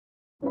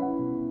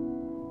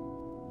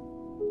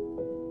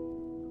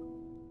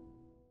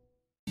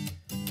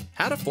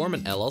How to form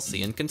an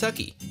LLC in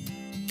Kentucky.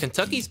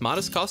 Kentucky's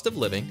modest cost of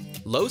living,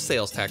 low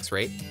sales tax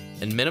rate,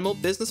 and minimal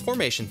business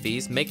formation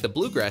fees make the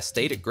Bluegrass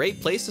State a great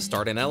place to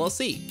start an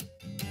LLC.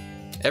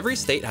 Every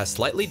state has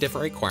slightly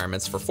different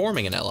requirements for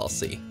forming an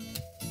LLC.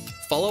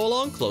 Follow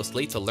along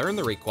closely to learn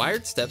the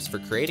required steps for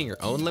creating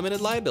your own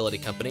limited liability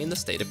company in the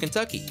state of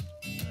Kentucky.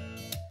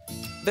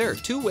 There are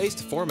two ways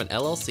to form an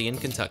LLC in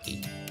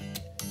Kentucky.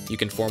 You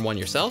can form one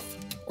yourself,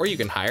 or you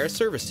can hire a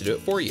service to do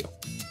it for you.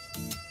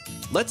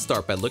 Let's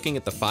start by looking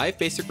at the 5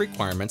 basic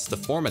requirements to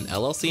form an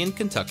LLC in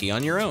Kentucky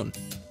on your own.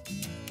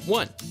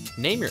 1.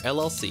 Name your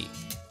LLC.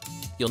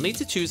 You'll need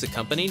to choose a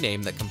company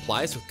name that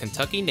complies with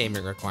Kentucky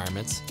naming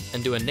requirements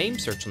and do a name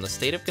search on the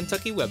State of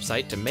Kentucky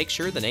website to make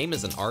sure the name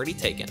isn't already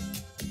taken.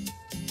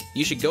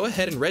 You should go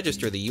ahead and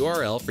register the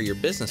URL for your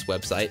business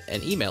website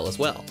and email as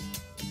well.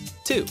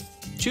 2.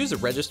 Choose a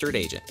registered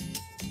agent.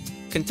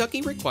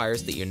 Kentucky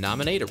requires that you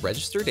nominate a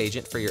registered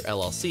agent for your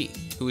LLC,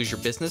 who is your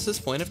business's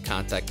point of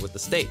contact with the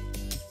state.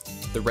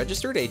 The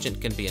registered agent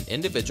can be an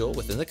individual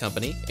within the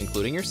company,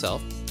 including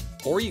yourself,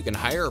 or you can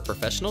hire a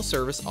professional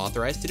service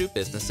authorized to do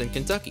business in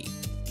Kentucky.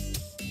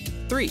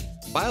 3.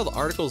 File the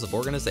Articles of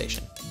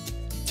Organization.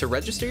 To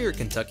register your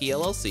Kentucky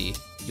LLC,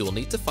 you will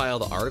need to file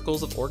the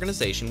Articles of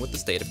Organization with the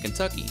state of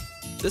Kentucky.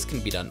 This can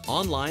be done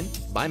online,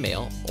 by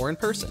mail, or in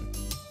person.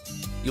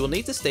 You will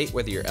need to state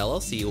whether your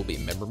LLC will be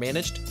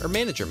member-managed or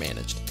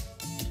manager-managed.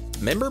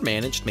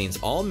 Member-managed means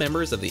all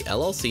members of the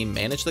LLC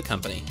manage the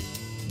company.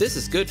 This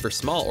is good for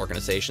small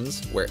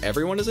organizations where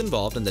everyone is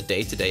involved in the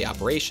day-to-day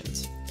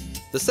operations.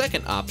 The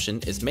second option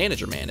is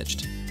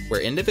manager-managed,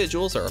 where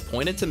individuals are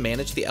appointed to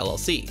manage the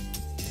LLC.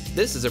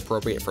 This is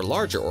appropriate for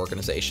larger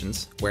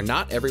organizations where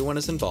not everyone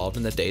is involved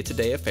in the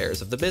day-to-day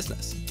affairs of the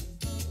business.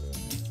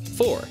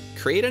 4.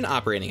 Create an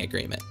operating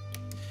agreement.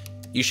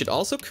 You should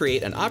also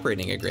create an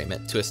operating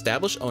agreement to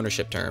establish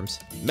ownership terms,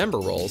 member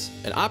roles,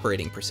 and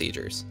operating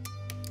procedures.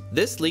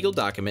 This legal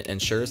document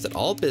ensures that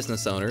all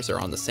business owners are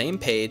on the same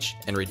page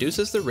and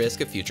reduces the risk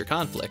of future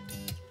conflict.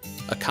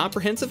 A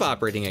comprehensive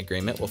operating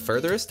agreement will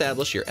further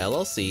establish your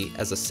LLC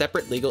as a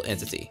separate legal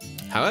entity.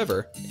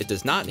 However, it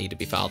does not need to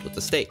be filed with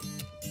the state.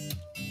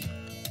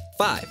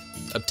 5.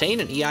 Obtain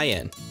an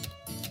EIN.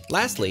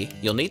 Lastly,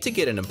 you'll need to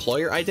get an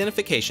Employer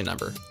Identification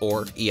Number,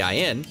 or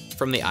EIN,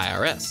 from the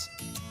IRS.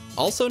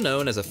 Also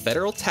known as a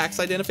Federal Tax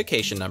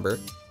Identification Number,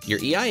 your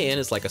EIN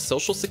is like a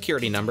social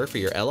security number for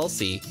your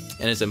LLC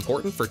and is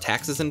important for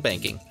taxes and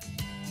banking.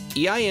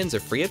 EINs are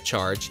free of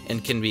charge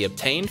and can be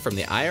obtained from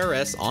the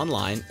IRS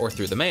online or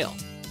through the mail.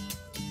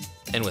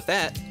 And with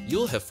that,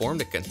 you'll have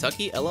formed a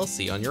Kentucky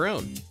LLC on your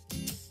own.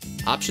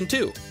 Option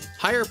 2.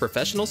 Hire a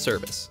professional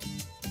service.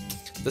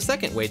 The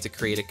second way to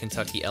create a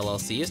Kentucky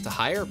LLC is to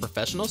hire a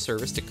professional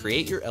service to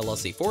create your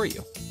LLC for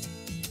you.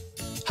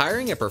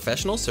 Hiring a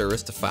professional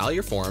service to file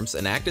your forms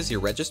and act as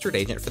your registered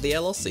agent for the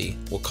LLC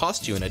will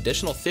cost you an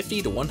additional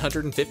 $50 to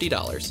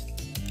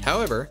 $150.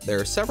 However, there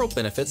are several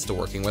benefits to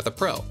working with a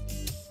pro.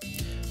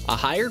 A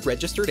hired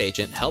registered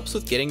agent helps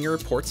with getting your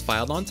reports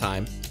filed on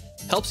time,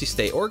 helps you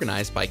stay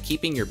organized by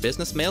keeping your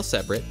business mail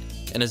separate,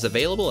 and is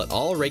available at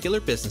all regular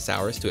business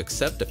hours to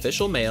accept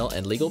official mail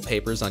and legal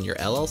papers on your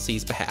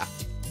LLC's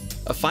behalf.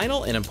 A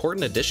final and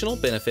important additional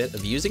benefit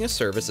of using a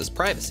service is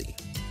privacy.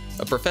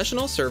 A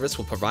professional service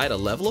will provide a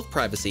level of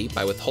privacy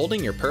by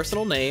withholding your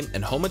personal name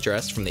and home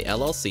address from the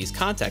LLC's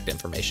contact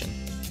information.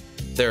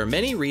 There are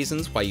many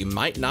reasons why you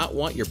might not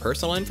want your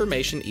personal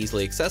information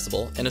easily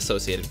accessible and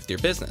associated with your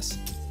business.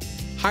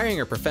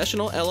 Hiring a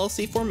professional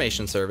LLC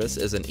formation service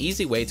is an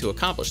easy way to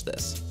accomplish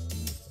this.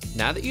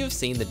 Now that you have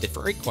seen the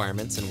different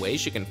requirements and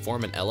ways you can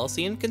form an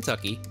LLC in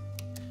Kentucky,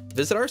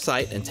 visit our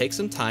site and take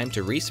some time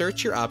to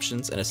research your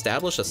options and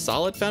establish a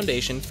solid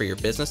foundation for your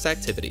business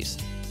activities.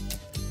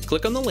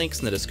 Click on the links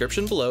in the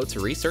description below to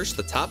research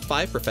the top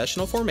 5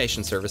 professional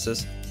formation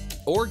services,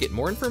 or get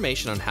more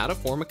information on how to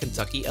form a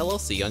Kentucky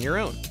LLC on your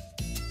own.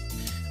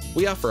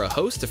 We offer a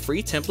host of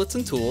free templates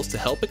and tools to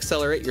help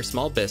accelerate your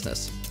small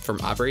business,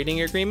 from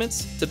operating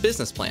agreements to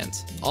business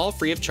plans, all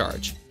free of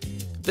charge.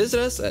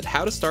 Visit us at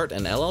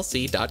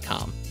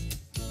howtostartanllc.com.